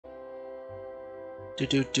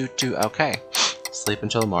Okay. Sleep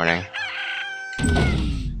until the morning.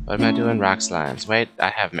 What am I doing? Rock slimes. Wait, I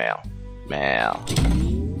have mail. Mail.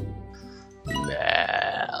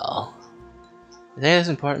 Mail. Is this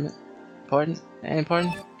important? Important? Ain't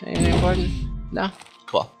important? Ain't important? No?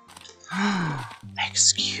 Cool.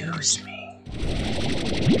 Excuse me.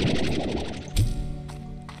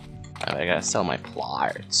 Oh, I gotta sell my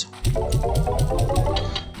plants.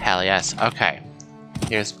 Hell yes. Okay.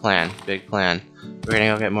 Here's the plan. Big plan. We're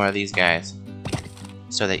gonna go get more of these guys.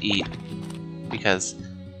 So they eat. Because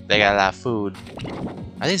they got a lot of food.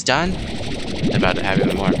 Are these done? They're about to have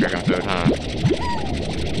even more freaking food, huh?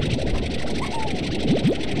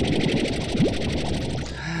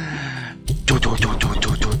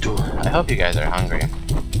 I hope you guys are hungry.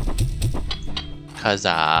 Cause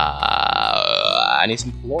I need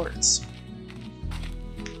some plorts.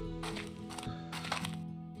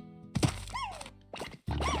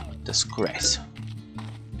 Disgrace.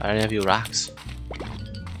 Are any of you rocks?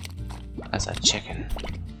 That's a chicken.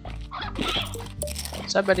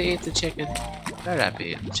 Somebody eat the chicken. Better not be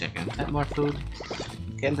eating the chicken. Have more food.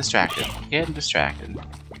 Getting distracted. Getting distracted.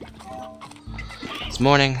 It's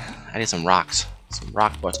morning. I need some rocks. Some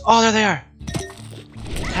rock boards. Oh, there they are!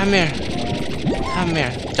 Come here. Come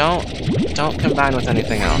here. Don't combine with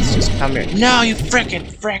anything else. Just come here. No, you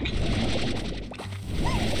frickin' frick!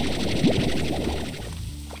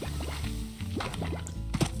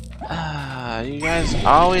 You guys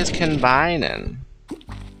always combining.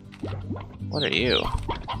 What are you?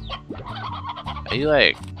 Are you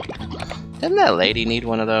like... Didn't that lady need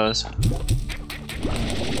one of those?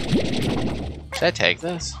 Should I take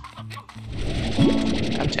this?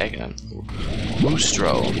 I'm taking him.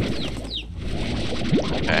 Moostro.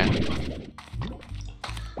 Okay.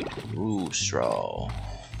 Moostro.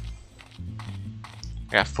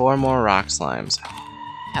 I got 4 more rock slimes.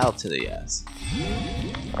 Hell to the yes.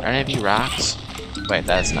 Are any of you rocks? Wait,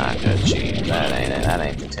 that's not good, cheat. That ain't it. That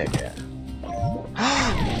ain't the ticket.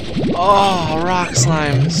 Oh, rock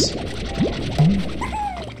slimes.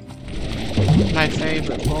 My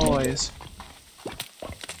favorite boys.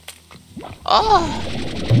 Oh!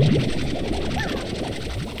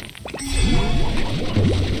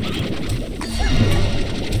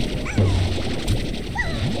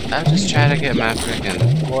 I'm just trying to get my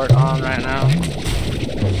freaking port on right now.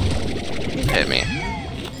 Hit me.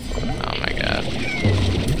 Oh my god.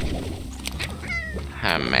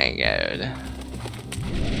 Oh my god.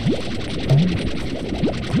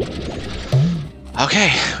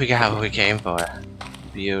 Okay, we got what we came for.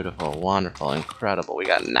 Beautiful, wonderful, incredible. We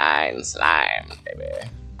got 9 slime, baby.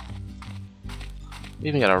 We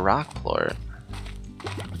even got a rock plort.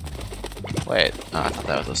 Wait, oh, I thought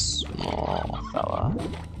that was a small fella.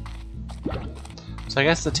 So I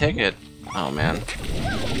guess the ticket... Oh man.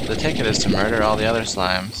 The ticket is to murder all the other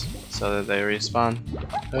slimes so that they respawn.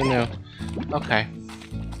 Who knew? Okay.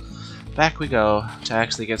 Back we go to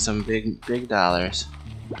actually get some big dollars.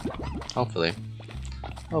 Hopefully.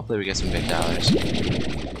 Hopefully we get some big dollars.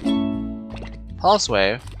 Pulse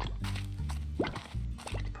wave.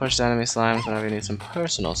 Push the enemy slimes whenever you need some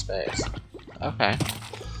personal space. Okay.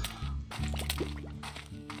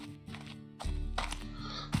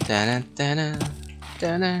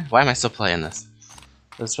 Why am I still playing this?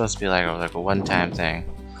 This is supposed to be like a one-time thing.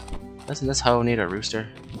 Doesn't this hoe need a rooster?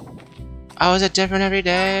 Oh, is it different every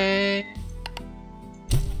day?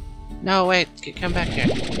 No, wait, come back here.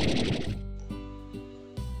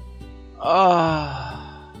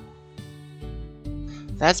 Oh,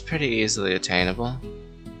 that's pretty easily attainable.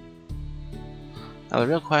 Now the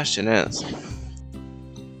real question is...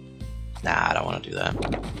 Nah, I don't want to do that.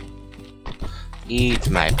 Eat,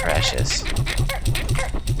 my precious.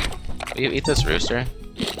 Will you eat this rooster?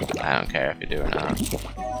 I don't care if you do or not.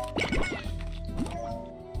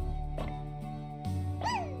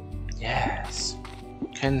 Yes.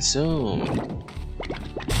 Consume.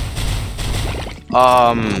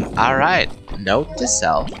 Alright. Note to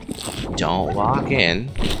self. Don't walk in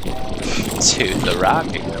to the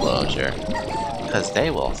rock enclosure. Because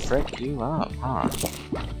they will frick you up, huh?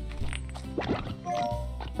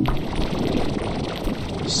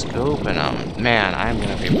 Scooping them. Man, I'm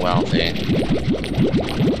gonna be wealthy.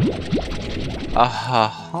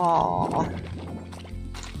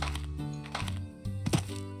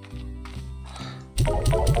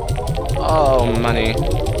 Oh, money.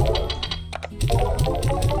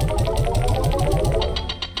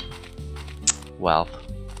 Well.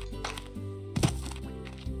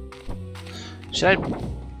 Should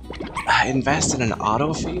I invest in an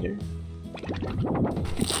auto feeder?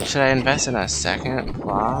 Should I invest in a second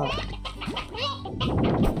plot?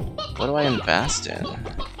 What do I invest in?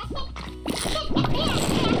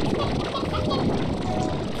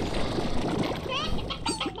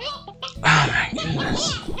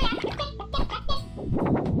 goodness.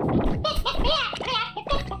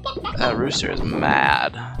 That rooster is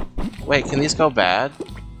mad. Wait, can these go bad?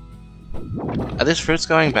 Are these fruits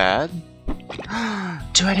going bad?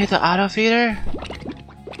 Do I need the auto feeder?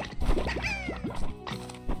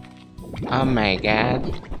 Oh my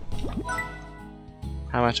god.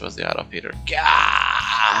 How much was the auto feeder?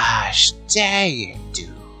 Gosh, dang it, dude.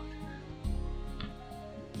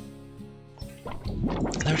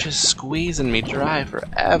 They're just squeezing me dry for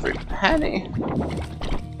every penny.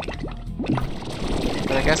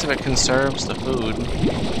 But I guess if it conserves the food.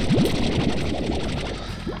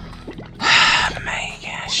 My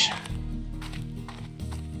gosh.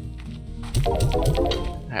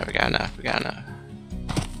 Alright, we got enough, we got enough.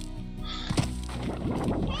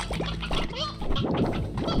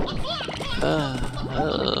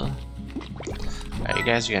 Alright, you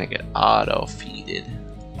guys are gonna get auto-feeded.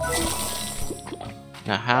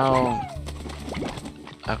 Now how...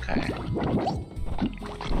 Okay.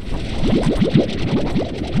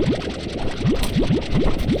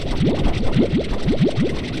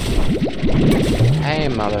 Hey,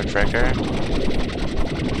 mother fricker.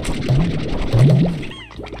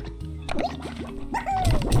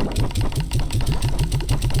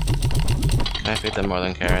 Can I feed them more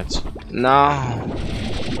than carrots? No!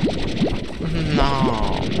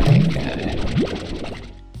 No! Okay.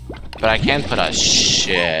 But I can put a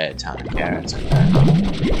shit ton of carrots in there.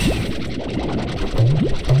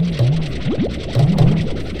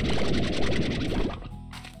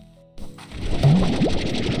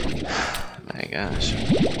 My gosh.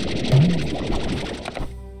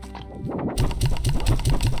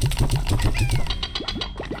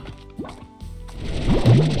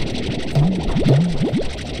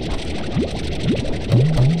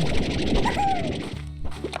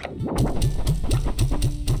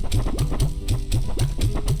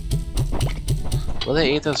 Will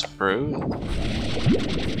they eat this fruit?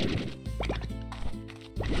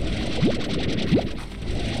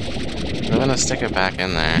 I'm gonna stick it back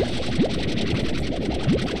in there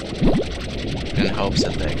in hopes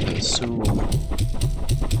that they consume.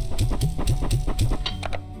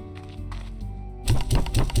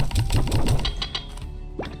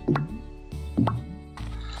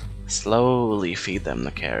 Slowly feed them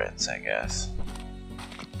the carrots, I guess.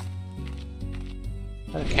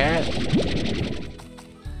 Is that a carrot?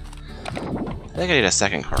 I think I need a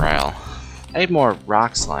second corral. I need more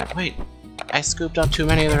rock slime. Wait, I scooped up too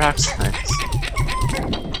many of the rock slimes.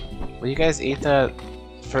 Will you guys eat the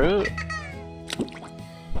fruit?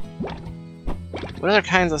 What other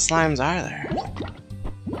kinds of slimes are there?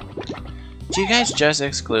 Do you guys just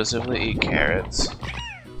exclusively eat carrots?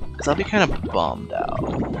 Because I'll be kind of bummed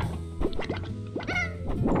out.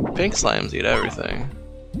 Pink slimes eat everything.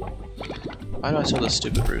 Why do I sell this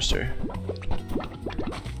stupid rooster?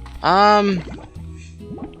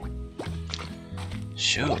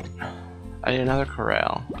 Shoot. I need another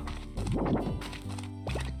corral.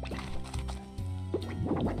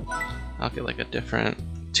 I'll get like a different...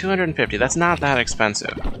 250, that's not that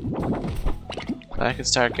expensive. But I could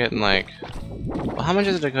start getting like... Well, how much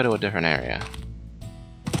is it to go to a different area?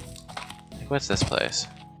 Like, what's this place?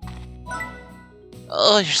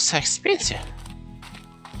 Oh, you're so expensive.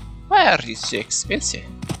 Why are you so expensive?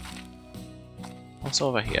 What's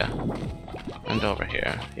over here? And over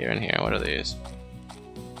here. Here and here. What are these?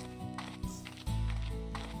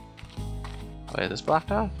 Wait, is this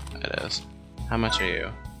blocked off? It is. How much are you?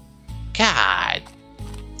 God!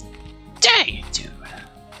 Dang it, dude!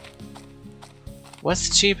 What's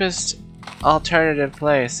the cheapest alternative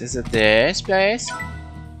place? Is it this place?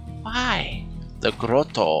 Why? The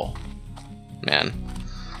grotto. Man.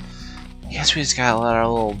 I guess we just gotta let our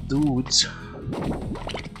little dudes.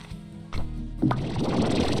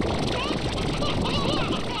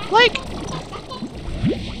 Like,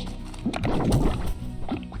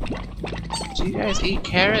 do you guys eat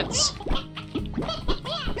carrots? Do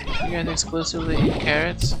you guys exclusively eat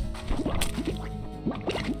carrots?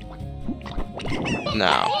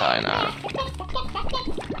 No, probably not.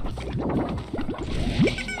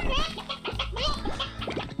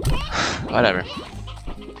 Whatever.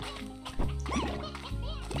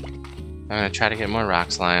 I'm gonna try to get more rock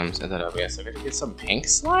slimes, and then I guess I'm gonna get some pink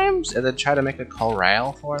slimes, and then try to make a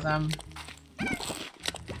corral for them.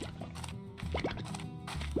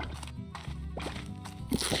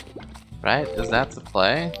 Right? Is that the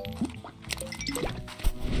play?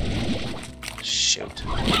 Shoot.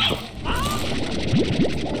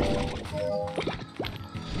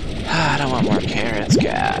 I don't want more carrots,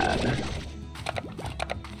 God.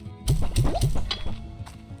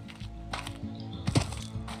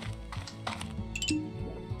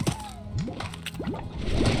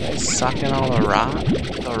 sucking all the rock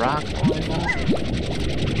boy up?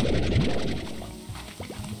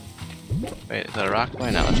 Wait, is that a rock boy?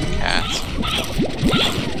 No, it's a cat.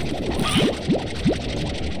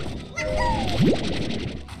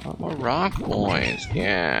 Oh, more rock boys.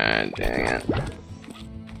 Yeah, dang it.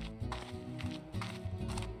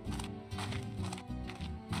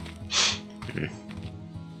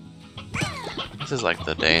 This is like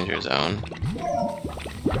the danger zone.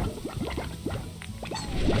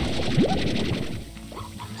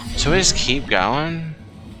 Should we just keep going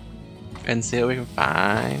and see what we can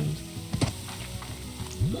find?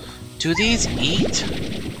 Do these eat?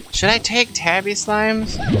 Should I take tabby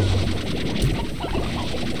slimes?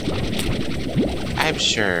 I'm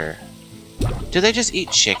sure. Do they just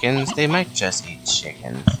eat chickens? They might just eat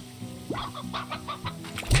chickens.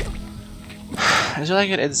 Is there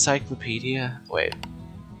like an encyclopedia? Wait,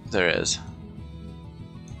 there is.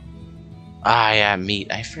 Ah, yeah,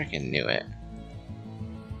 meat. I freaking knew it.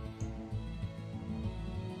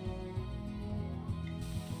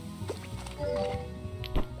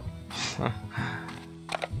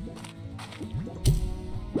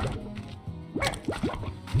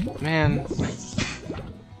 Man.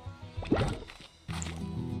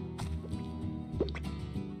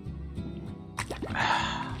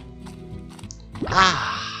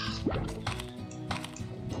 Ah.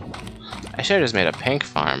 I should have just made a pink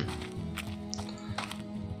farm.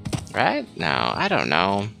 Right? No, I don't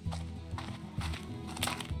know.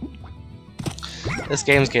 This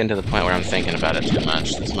game's getting to the point where I'm thinking about it too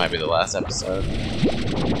much. This might be the last episode.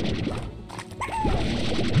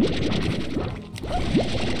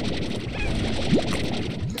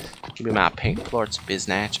 Give me my pink plorts,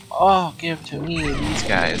 biznatch. Oh, give to me these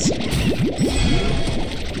guys.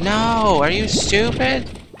 No, are you stupid?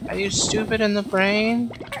 Are you stupid in the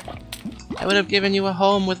brain? I would have given you a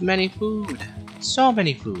home with many food. So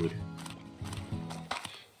many food.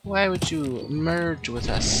 Why would you merge with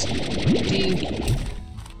us? Dinky.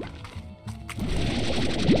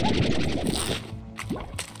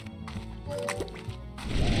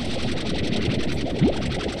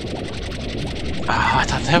 Oh, I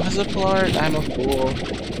thought that was a plort. I'm a fool.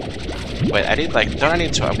 Wait, I need like, don't I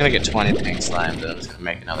need to? I'm gonna get 20 pink slimes and I'm just gonna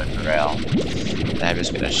make another corral. And I'm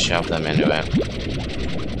just gonna shove them into it.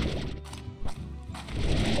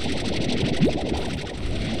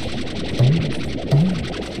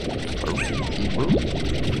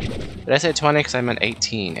 Did I say 20? Because I meant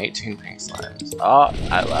 18. 18 pink slimes. Oh,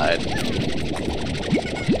 I lied.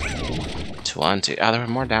 20. Oh, there were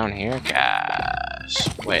more down here? Gosh.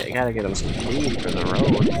 Wait, I gotta get them some food for the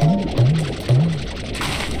road.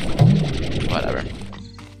 Whatever.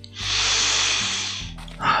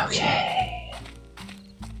 Okay.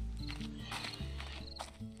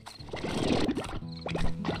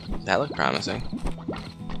 That looked promising.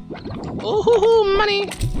 Ooh, money!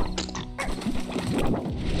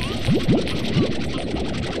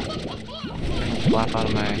 Flop out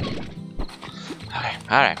of my... Okay,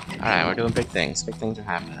 alright, we're doing big things. Big things are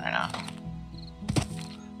happening right now.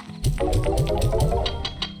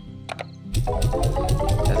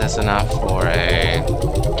 Is this enough for a...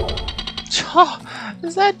 Oh,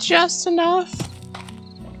 is that just enough?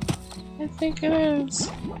 I think it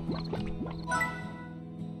is.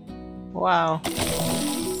 Wow.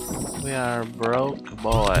 We are broke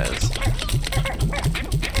boys.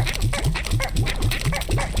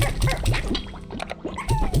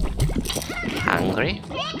 Hungry?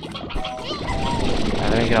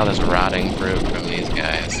 Let me get all this rotting fruit from these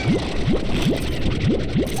guys.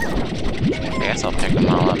 I guess I'll pick them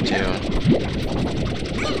all up too.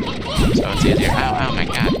 So it's easier. Oh my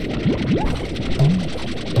god.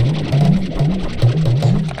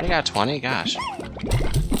 I already got 20? Gosh.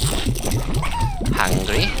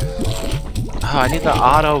 Hungry? Oh, I need the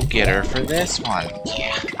auto getter for this one.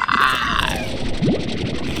 Yeah.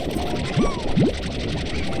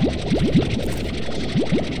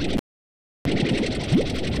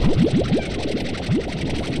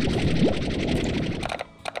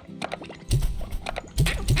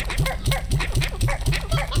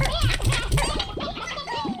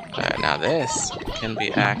 Now this can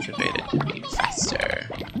be activated to be faster.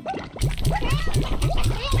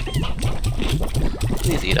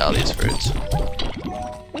 Please eat all these fruits.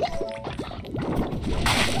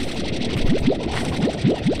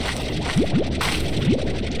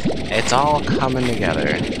 It's all coming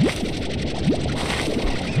together.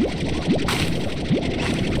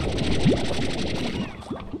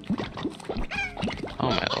 Oh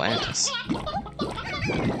my Atlantis.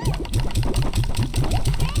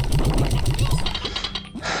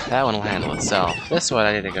 That one will handle itself. This one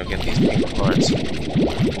I need to go get these pink plorts.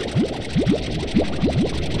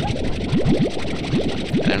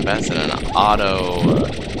 And invest in an auto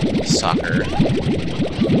sucker.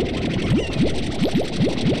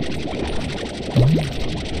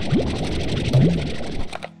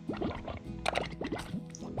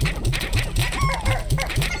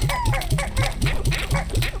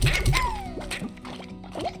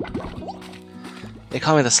 They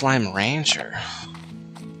call me the Slime Rancher.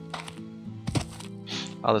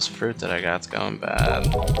 All this fruit that I got's going bad.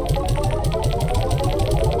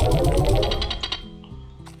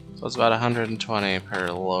 So it's about 120 per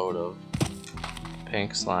load of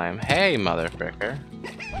pink slime. Hey, mother fricker.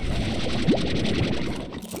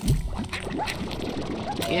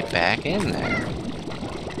 Get back in there.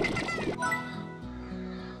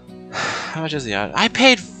 How much is the other? I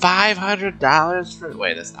paid $500 for.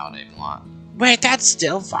 Wait, that's not what I even want. Wait, that's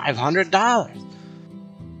still $500.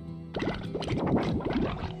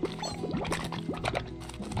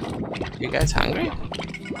 You guys hungry?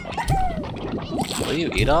 Will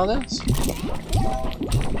you eat all this?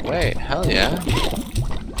 Wait, hell yeah.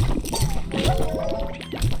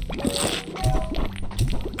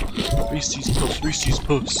 Reese's Puffs, Reese's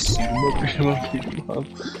Puffs. Eat 'em up, eat 'em up, eat 'em up.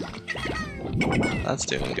 That's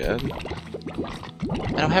doing good.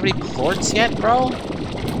 I don't have any quartz yet, bro?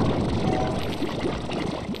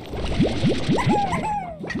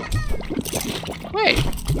 Wait,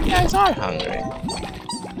 you guys are hungry.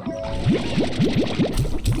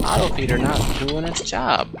 Auto feeder not doing its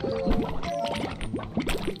job.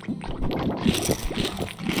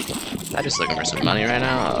 I'm just looking for some money right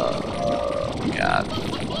now. Oh god.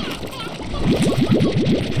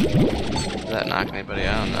 Does that knock anybody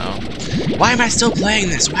out? No. Why am I still playing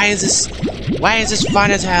this? Why is this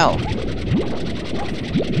fun as hell?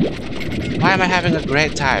 Why am I having a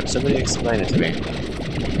great time? Somebody explain it to me.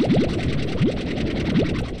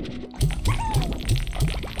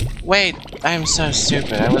 Wait, I'm so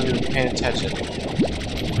stupid. I wasn't even paying attention.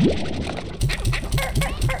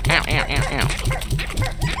 Ow, ow, ow, ow.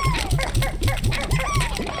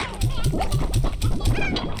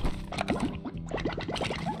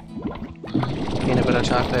 Peanut butter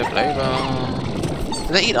chocolate flavor.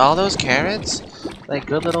 Do they eat all those carrots? Like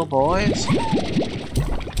good little boys?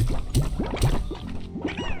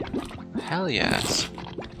 Hell yes.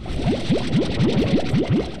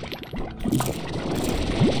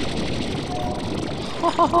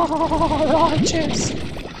 Oh, chips.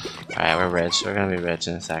 Alright, we're rich. We're gonna be rich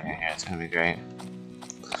in a second here. It's gonna be great.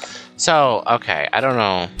 So, okay, I don't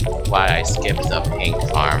know why I skipped the pink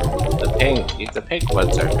farm. The pink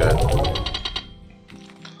ones are good.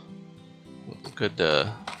 Good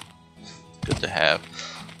to have.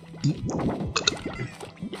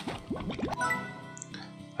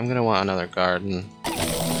 I'm gonna want another garden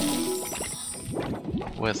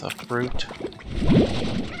with a fruit.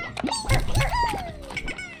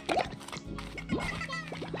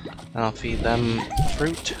 And I'll feed them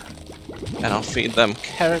fruit, and I'll feed them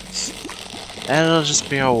carrots, and it'll just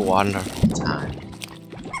be a wonderful time.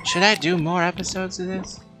 Should I do more episodes of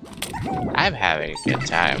this? I'm having a good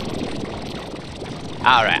time.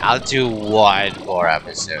 Alright, I'll do one more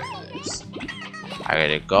episode of this. I'm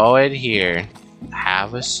gonna go in here,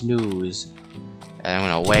 have a snooze, and I'm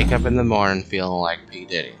gonna wake up in the morning feeling like P.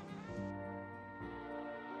 Diddy.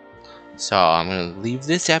 So I'm gonna leave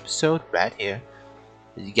this episode right here.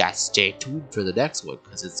 You guys stay tuned for the next one,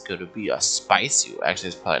 because it's gonna be a spicy one. Actually,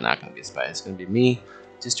 it's probably not gonna be a spicy. It's gonna be me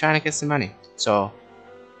just trying to get some money. So,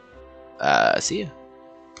 see ya.